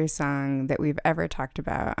any other song that we've ever talked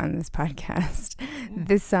about on this podcast,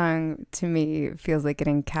 this song to me feels like it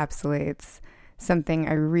encapsulates something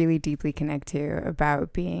I really deeply connect to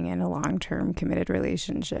about being in a long-term committed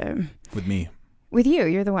relationship. With me. With you,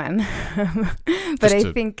 you're the one. But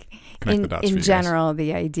I think in general,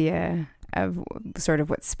 the idea of sort of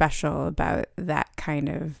what's special about that kind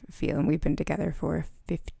of feeling. We've been together for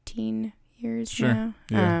 15 years now.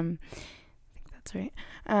 Yeah. I think that's right.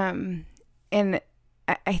 And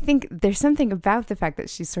I think there's something about the fact that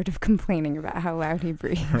she's sort of complaining about how loud he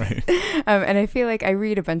breathes. Right. And I feel like I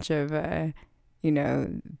read a bunch of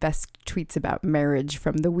best tweets about marriage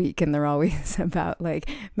from the week, and they're always about like,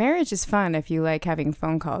 marriage is fun if you like having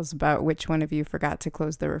phone calls about which one of you forgot to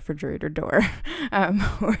close the refrigerator door,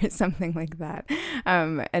 or something like that.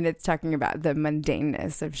 And it's talking about the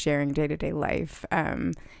mundaneness of sharing day-to-day life,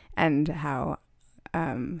 and how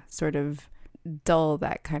sort of dull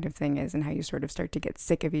that kind of thing is, and how you sort of start to get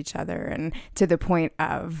sick of each other, and to the point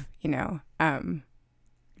of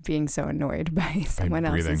being so annoyed by someone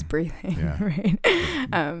else's breathing. Yeah.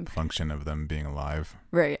 Right. Function of them being alive.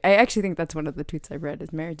 Right. I actually think that's one of the tweets I read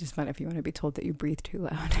is marriage is fun if you want to be told that you breathe too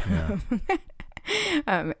loud.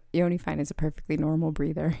 Yeah. Yoni Fine is a perfectly normal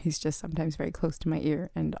breather. He's just sometimes very close to my ear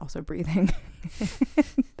and also breathing.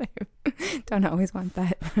 I don't always want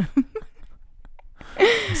that.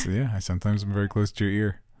 So yeah, I sometimes am very close to your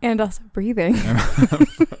ear. And also breathing.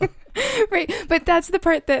 Right. But that's the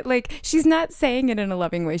part that, like, she's not saying it in a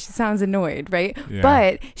loving way. She sounds annoyed, right? Yeah.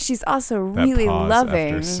 But she's also really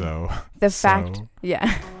loving the fact.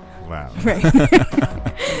 Yeah. Wow. Right.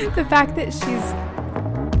 The fact that she's.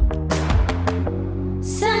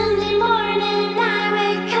 Sunday morning, I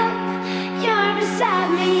wake up, you're beside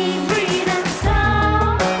me, breathing so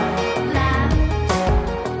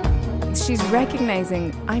loud. She's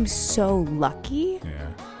recognizing I'm so lucky. Yeah.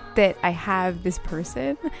 That I have this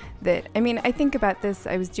person that, I mean, I think about this.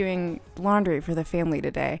 I was doing laundry for the family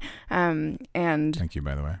today. And thank you,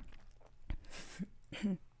 by the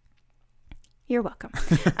way. You're welcome.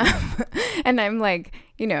 And I'm like,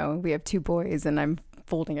 we have 2 boys and I'm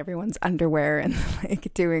folding everyone's underwear and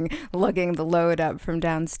like lugging the load up from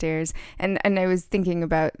downstairs. And I was thinking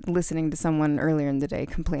about listening to someone earlier in the day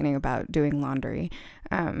complaining about doing laundry.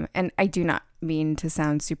 And I do not mean to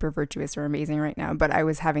sound super virtuous or amazing right now, but I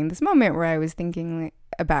was having this moment where I was thinking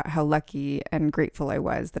about how lucky and grateful I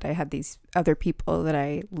was that I had these other people that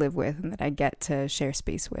I live with and that I get to share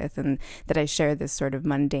space with, and that I share this sort of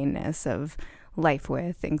mundaneness of life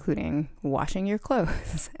with, including washing your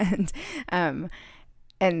clothes.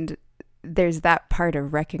 And there's that part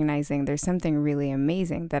of recognizing there's something really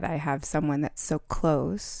amazing that I have someone that's so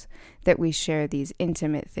close that we share these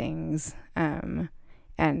intimate things,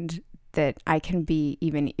 and that I can be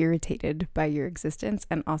even irritated by your existence,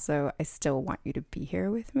 and also I still want you to be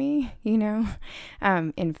here with me, you know?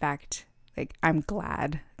 In fact, like, I'm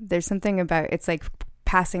glad. There's something about, it's like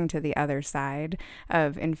passing to the other side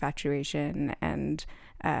of infatuation and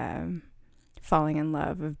falling in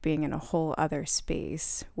love, of being in a whole other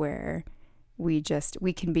space where we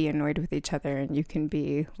can be annoyed with each other, and you can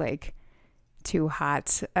be like too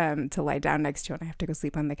hot to lie down next to, and I have to go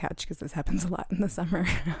sleep on the couch because this happens a lot in the summer.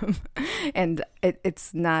 And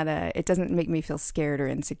it's not it doesn't make me feel scared or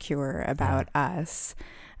insecure about us.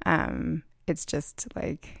 It's just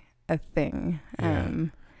like a thing.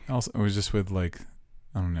 Also, it was just with like,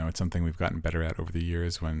 I don't know, it's something we've gotten better at over the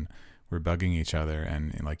years when we're bugging each other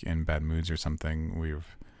and like in bad moods or something.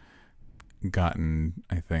 We've gotten,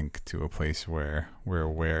 I think, to a place where we're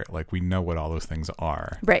aware, like we know what all those things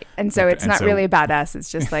are. Right. And so it's not really about us.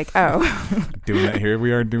 It's just like, oh. doing that, here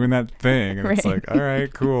we are doing that thing. And it's like, all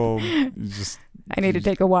right, cool. I need to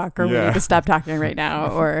take a walk, or we need to stop talking right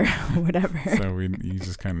now, or whatever. So you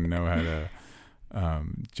just kind of know how to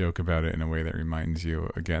joke about it in a way that reminds you,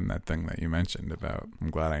 again, that thing that you mentioned about, I'm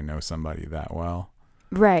glad I know somebody that well.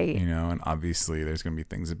 Right. You know, and obviously there's going to be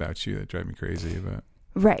things about you that drive me crazy, but.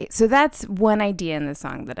 Right. So that's one idea in the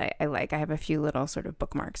song that I like. I have a few little sort of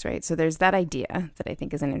bookmarks, right? So there's that idea that I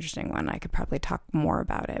think is an interesting one. I could probably talk more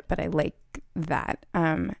about it, but I like that.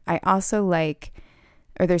 I also like,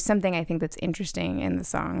 or there's something I think that's interesting in the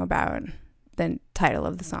song about the title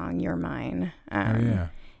of the song, You're Mine.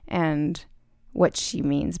 And what she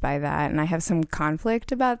means by that. And I have some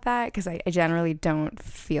conflict about that because I generally don't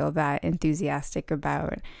feel that enthusiastic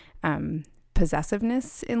about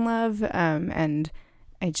possessiveness in love. And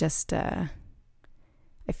I just, I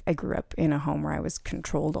grew up in a home where I was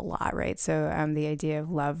controlled a lot, right? So the idea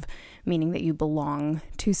of love meaning that you belong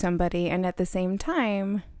to somebody, and at the same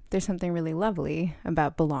time, there's something really lovely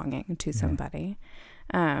about belonging to somebody.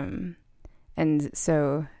 And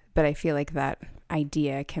so, but I feel like that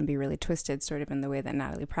idea can be really twisted sort of in the way that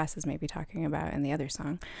Natalie Prass is maybe talking about in the other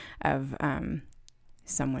song of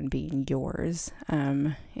someone being yours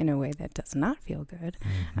in a way that does not feel good.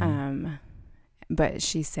 But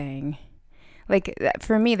she's saying, like,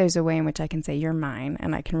 for me, there's a way in which I can say you're mine,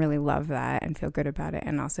 and I can really love that and feel good about it.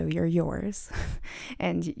 And also you're yours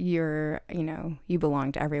and you're, you know, you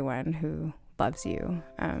belong to everyone who loves you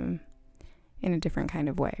in a different kind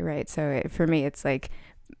of way, right? So for me, it's like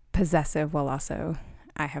possessive while also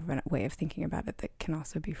I have a way of thinking about it that can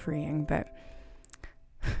also be freeing, but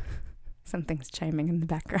something's chiming in the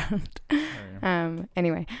background.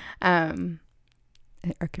 Anyway,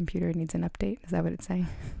 our computer needs an update. Is that what it's saying?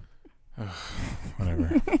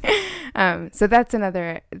 Whatever. So that's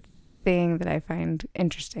another thing that I find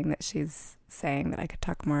interesting that she's saying that I could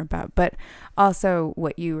talk more about, but also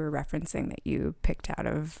what you were referencing that you picked out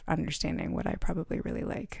of understanding what I probably really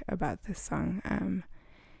like about this song.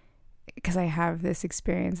 Because I have this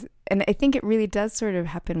experience, and I think it really does sort of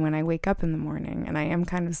happen when I wake up in the morning, and I am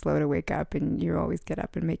kind of slow to wake up, and you always get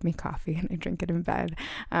up and make me coffee and I drink it in bed,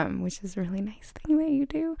 which is a really nice thing that you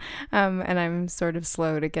do. And I'm sort of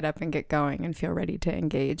slow to get up and get going and feel ready to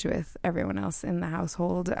engage with everyone else in the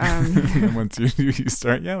household. Once you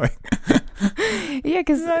start yelling. Yeah,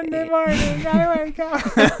 because Sunday morning, I wake up.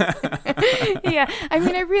 Yeah, I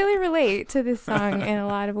mean, I really relate to this song in a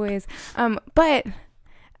lot of ways. But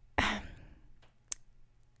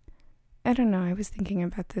I don't know. I was thinking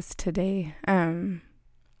about this today. There's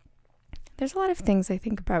a lot of things I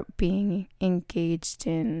think about being engaged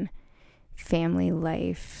in family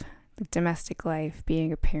life, domestic life,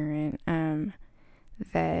 being a parent,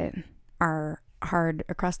 that are hard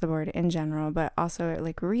across the board in general, but also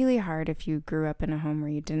like really hard if you grew up in a home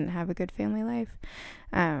where you didn't have a good family life.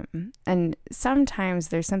 And sometimes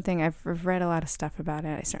there's something, I've read a lot of stuff about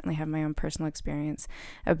it. I certainly have my own personal experience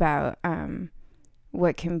about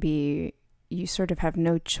what can be, you sort of have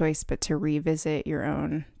no choice but to revisit your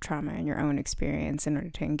own trauma and your own experience in order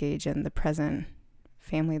to engage in the present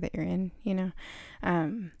family that you're in, you know?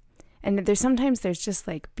 there's just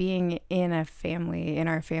like being in our family on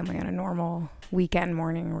a normal weekend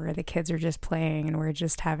morning where the kids are just playing and we're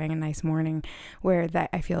just having a nice morning, where that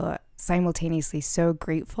I feel simultaneously so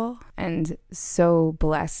grateful and so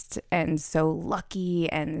blessed and so lucky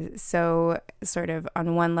and so sort of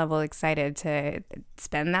on one level excited to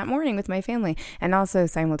spend that morning with my family, and also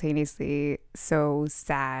simultaneously so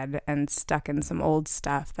sad and stuck in some old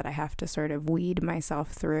stuff that I have to sort of wade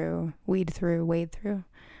through,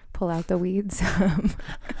 pull out the weeds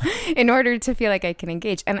in order to feel like I can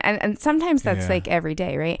engage. And sometimes that's like every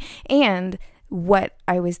day, right? And what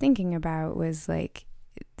I was thinking about was like,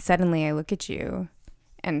 suddenly I look at you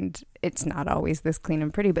and it's not always this clean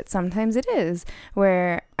and pretty, but sometimes it is,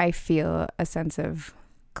 where I feel a sense of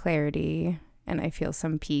clarity and I feel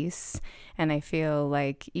some peace, and I feel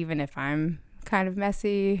like even if I'm kind of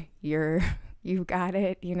messy, you've got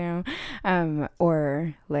it, you know,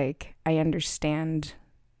 or like I understand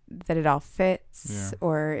that it all fits,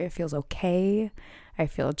 or it feels okay. I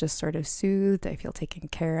feel just sort of soothed. I feel taken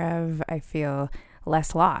care of. I feel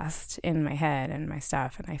less lost in my head and my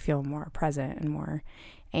stuff, and I feel more present and more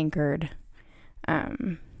anchored. I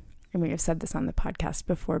mean, I've said this on the podcast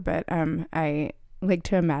before, but I like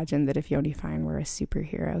to imagine that if Yoni Fine were a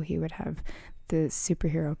superhero, he would have the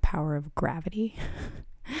superhero power of gravity.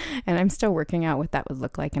 And I'm still working out what that would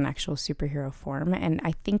look like in actual superhero form. And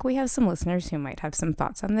I think we have some listeners who might have some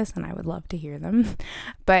thoughts on this, and I would love to hear them.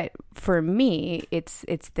 But for me, it's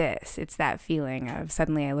that feeling of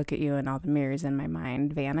suddenly I look at you and all the mirrors in my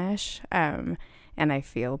mind vanish. And I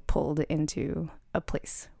feel pulled into a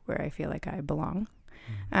place where I feel like I belong.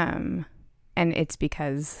 And it's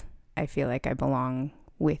because I feel like I belong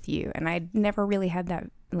with you. And I'd never really had that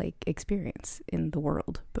like experience in the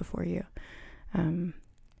world before you.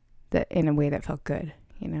 That in a way that felt good,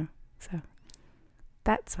 you know? So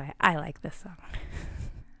that's why I like this song.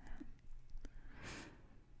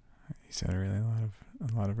 You said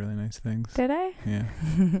a lot of really nice things. Did I? Yeah.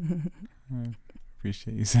 I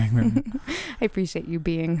appreciate you saying them. I appreciate you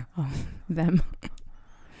being them.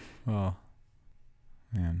 Well,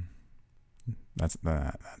 man, that's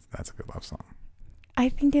a good love song. I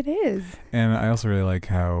think it is. And I also really like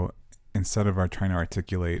how instead of trying to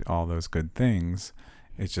articulate all those good things,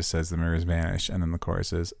 it just says the mirrors vanish, and then the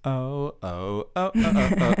chorus is oh oh oh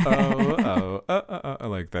oh oh oh oh oh.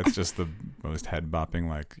 Like that's just the most head bopping,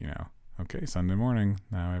 like, you know, okay, Sunday morning,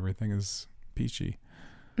 now everything is peachy.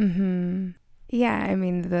 Yeah, I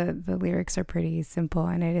mean the lyrics are pretty simple,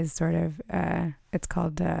 and it is sort of it's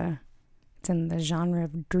called it's in the genre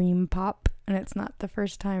of dream pop, and it's not the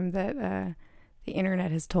first time that the internet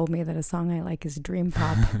has told me that a song I like is dream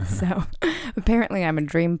pop. So apparently I'm a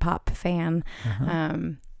dream pop fan.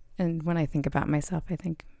 And when I think about myself, I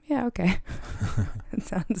think, yeah, okay. It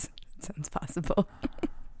sounds possible.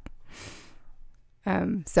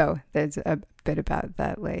 So there's a bit about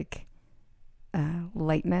that, like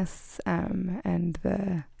lightness and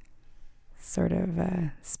the sort of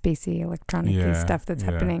spacey electronic stuff that's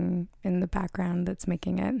happening in the background that's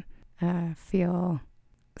making it feel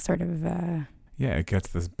sort of it gets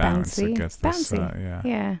this bounce. Bouncy. It gets this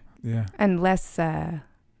yeah, and less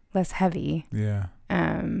heavy. Yeah.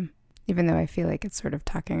 Even though I feel like it's sort of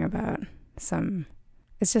talking about some.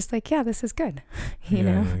 It's just like, yeah, this is good, you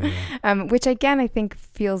know. Yeah. Which again, I think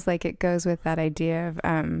feels like it goes with that idea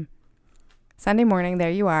of Sunday morning. There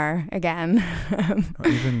you are again.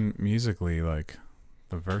 Even musically, like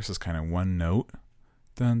the verse is kind of one note.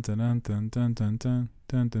 Dun dun dun dun dun dun dun.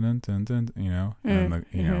 Dun, dun, dun, dun, dun, you know, and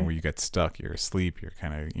you know, where you get stuck, you're asleep, you're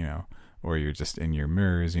kind of, you know, or you're just in your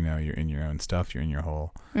mirrors, you know, you're in your own stuff, you're in your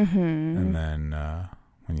hole, and then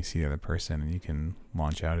when you see the other person and you can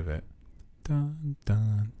launch out of it, dun,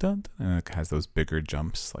 dun, dun, dun, and it has those bigger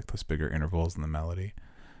jumps, like those bigger intervals in the melody,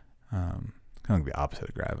 kind of like the opposite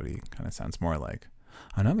of gravity. Kind of sounds more like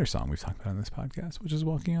another song we've talked about on this podcast, which is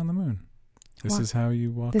Walking on the Moon. This is how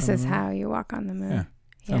you walk. This on is the moon. how you walk on the moon. Yeah,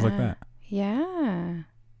 sounds like that. Yeah,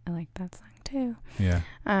 I like that song too. Yeah.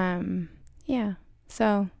 Yeah.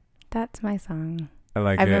 So that's my song. I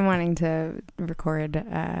like I've been wanting to record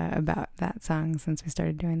about that song since we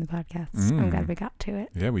started doing the podcast. I'm glad we got to it.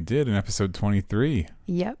 Yeah, we did in episode 23.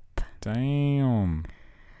 Yep. Damn.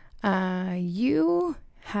 You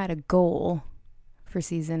had a goal for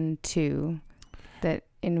season 2 that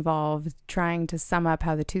involved trying to sum up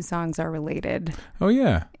how the two songs are related. Oh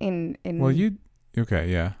yeah. Well,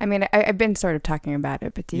 okay, yeah. I mean, I've been sort of talking about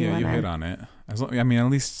it, but do you want to... Yeah, you hit on it. I mean, at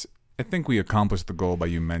least I think we accomplished the goal by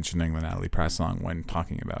you mentioning the Natalie Prass song when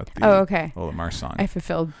talking about the Lola Marsh song. I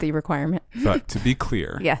fulfilled the requirement. But to be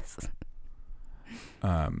clear... Yes.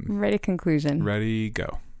 Ready, conclusion. Ready,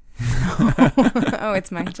 go. Oh,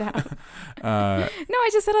 it's my job. No, I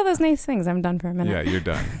just said all those nice things. I'm done for a minute. Yeah, you're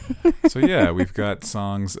done. So yeah, we've got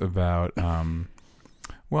songs about.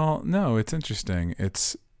 Well, no, it's interesting.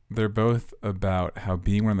 They're both about how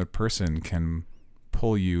being one other person can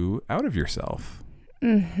pull you out of yourself.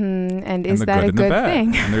 Mm-hmm. And is that a good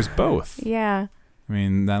thing? And there's both. Yeah. I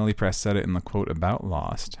mean, Natalie Prass said it in the quote about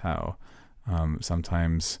Lost, how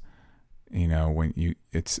sometimes, when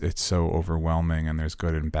it's so overwhelming and there's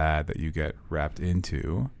good and bad that you get wrapped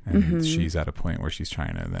into, and she's at a point where she's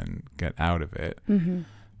trying to then get out of it. Mm-hmm.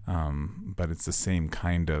 But it's the same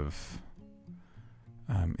kind of,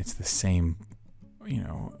 it's the same,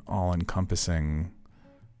 all-encompassing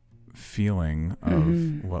feeling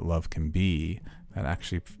of what love can be that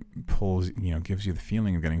actually pulls, gives you the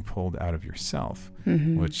feeling of getting pulled out of yourself,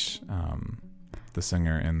 which the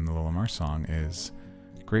singer in the Lola Marsh song is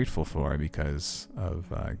grateful for because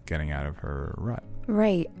of getting out of her rut.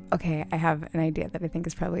 Right. Okay. I have an idea that I think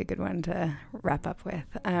is probably a good one to wrap up with.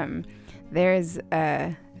 There's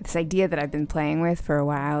this idea that I've been playing with for a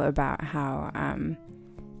while about how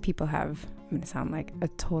people have, I'm going to sound like a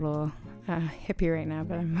total hippie right now,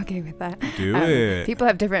 but I'm okay with that. Do it. People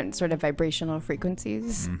have different sort of vibrational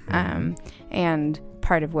frequencies. And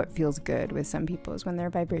part of what feels good with some people is when their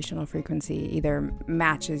vibrational frequency either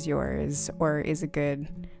matches yours or is a good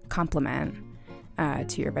complement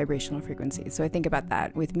to your vibrational frequency. So I think about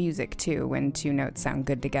that with music too, when two notes sound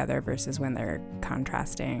good together versus when they're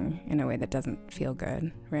contrasting in a way that doesn't feel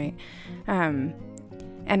good, right?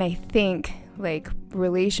 And I think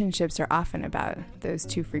relationships are often about those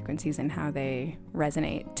two frequencies and how they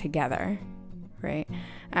resonate together, right?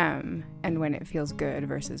 And when it feels good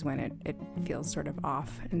versus when it feels sort of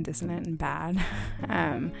off and dissonant and bad.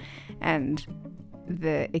 And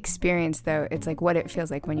the experience, though, it's like what it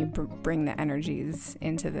feels like when you bring the energies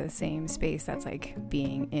into the same space. That's like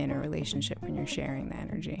being in a relationship when you're sharing the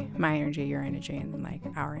energy, my energy, your energy, and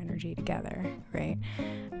then our energy together, right?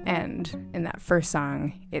 And in that first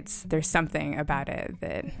song, there's something about it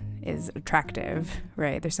that is attractive,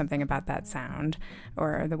 right? There's something about that sound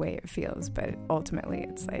or the way it feels, but ultimately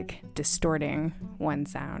it's like distorting one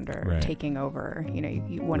sound or taking over,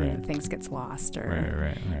 one of the things gets lost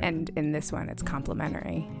or, and in this one it's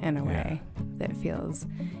complementary in a way that feels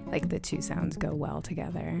like the two sounds go well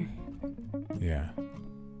together. Yeah.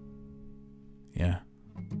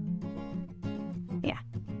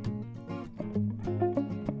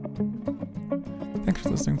 Thanks for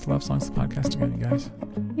listening to Love Songs, the podcast again, you guys.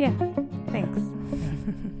 Yeah, thanks.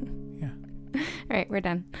 Yeah. All right, we're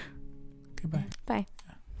done. Goodbye. Bye.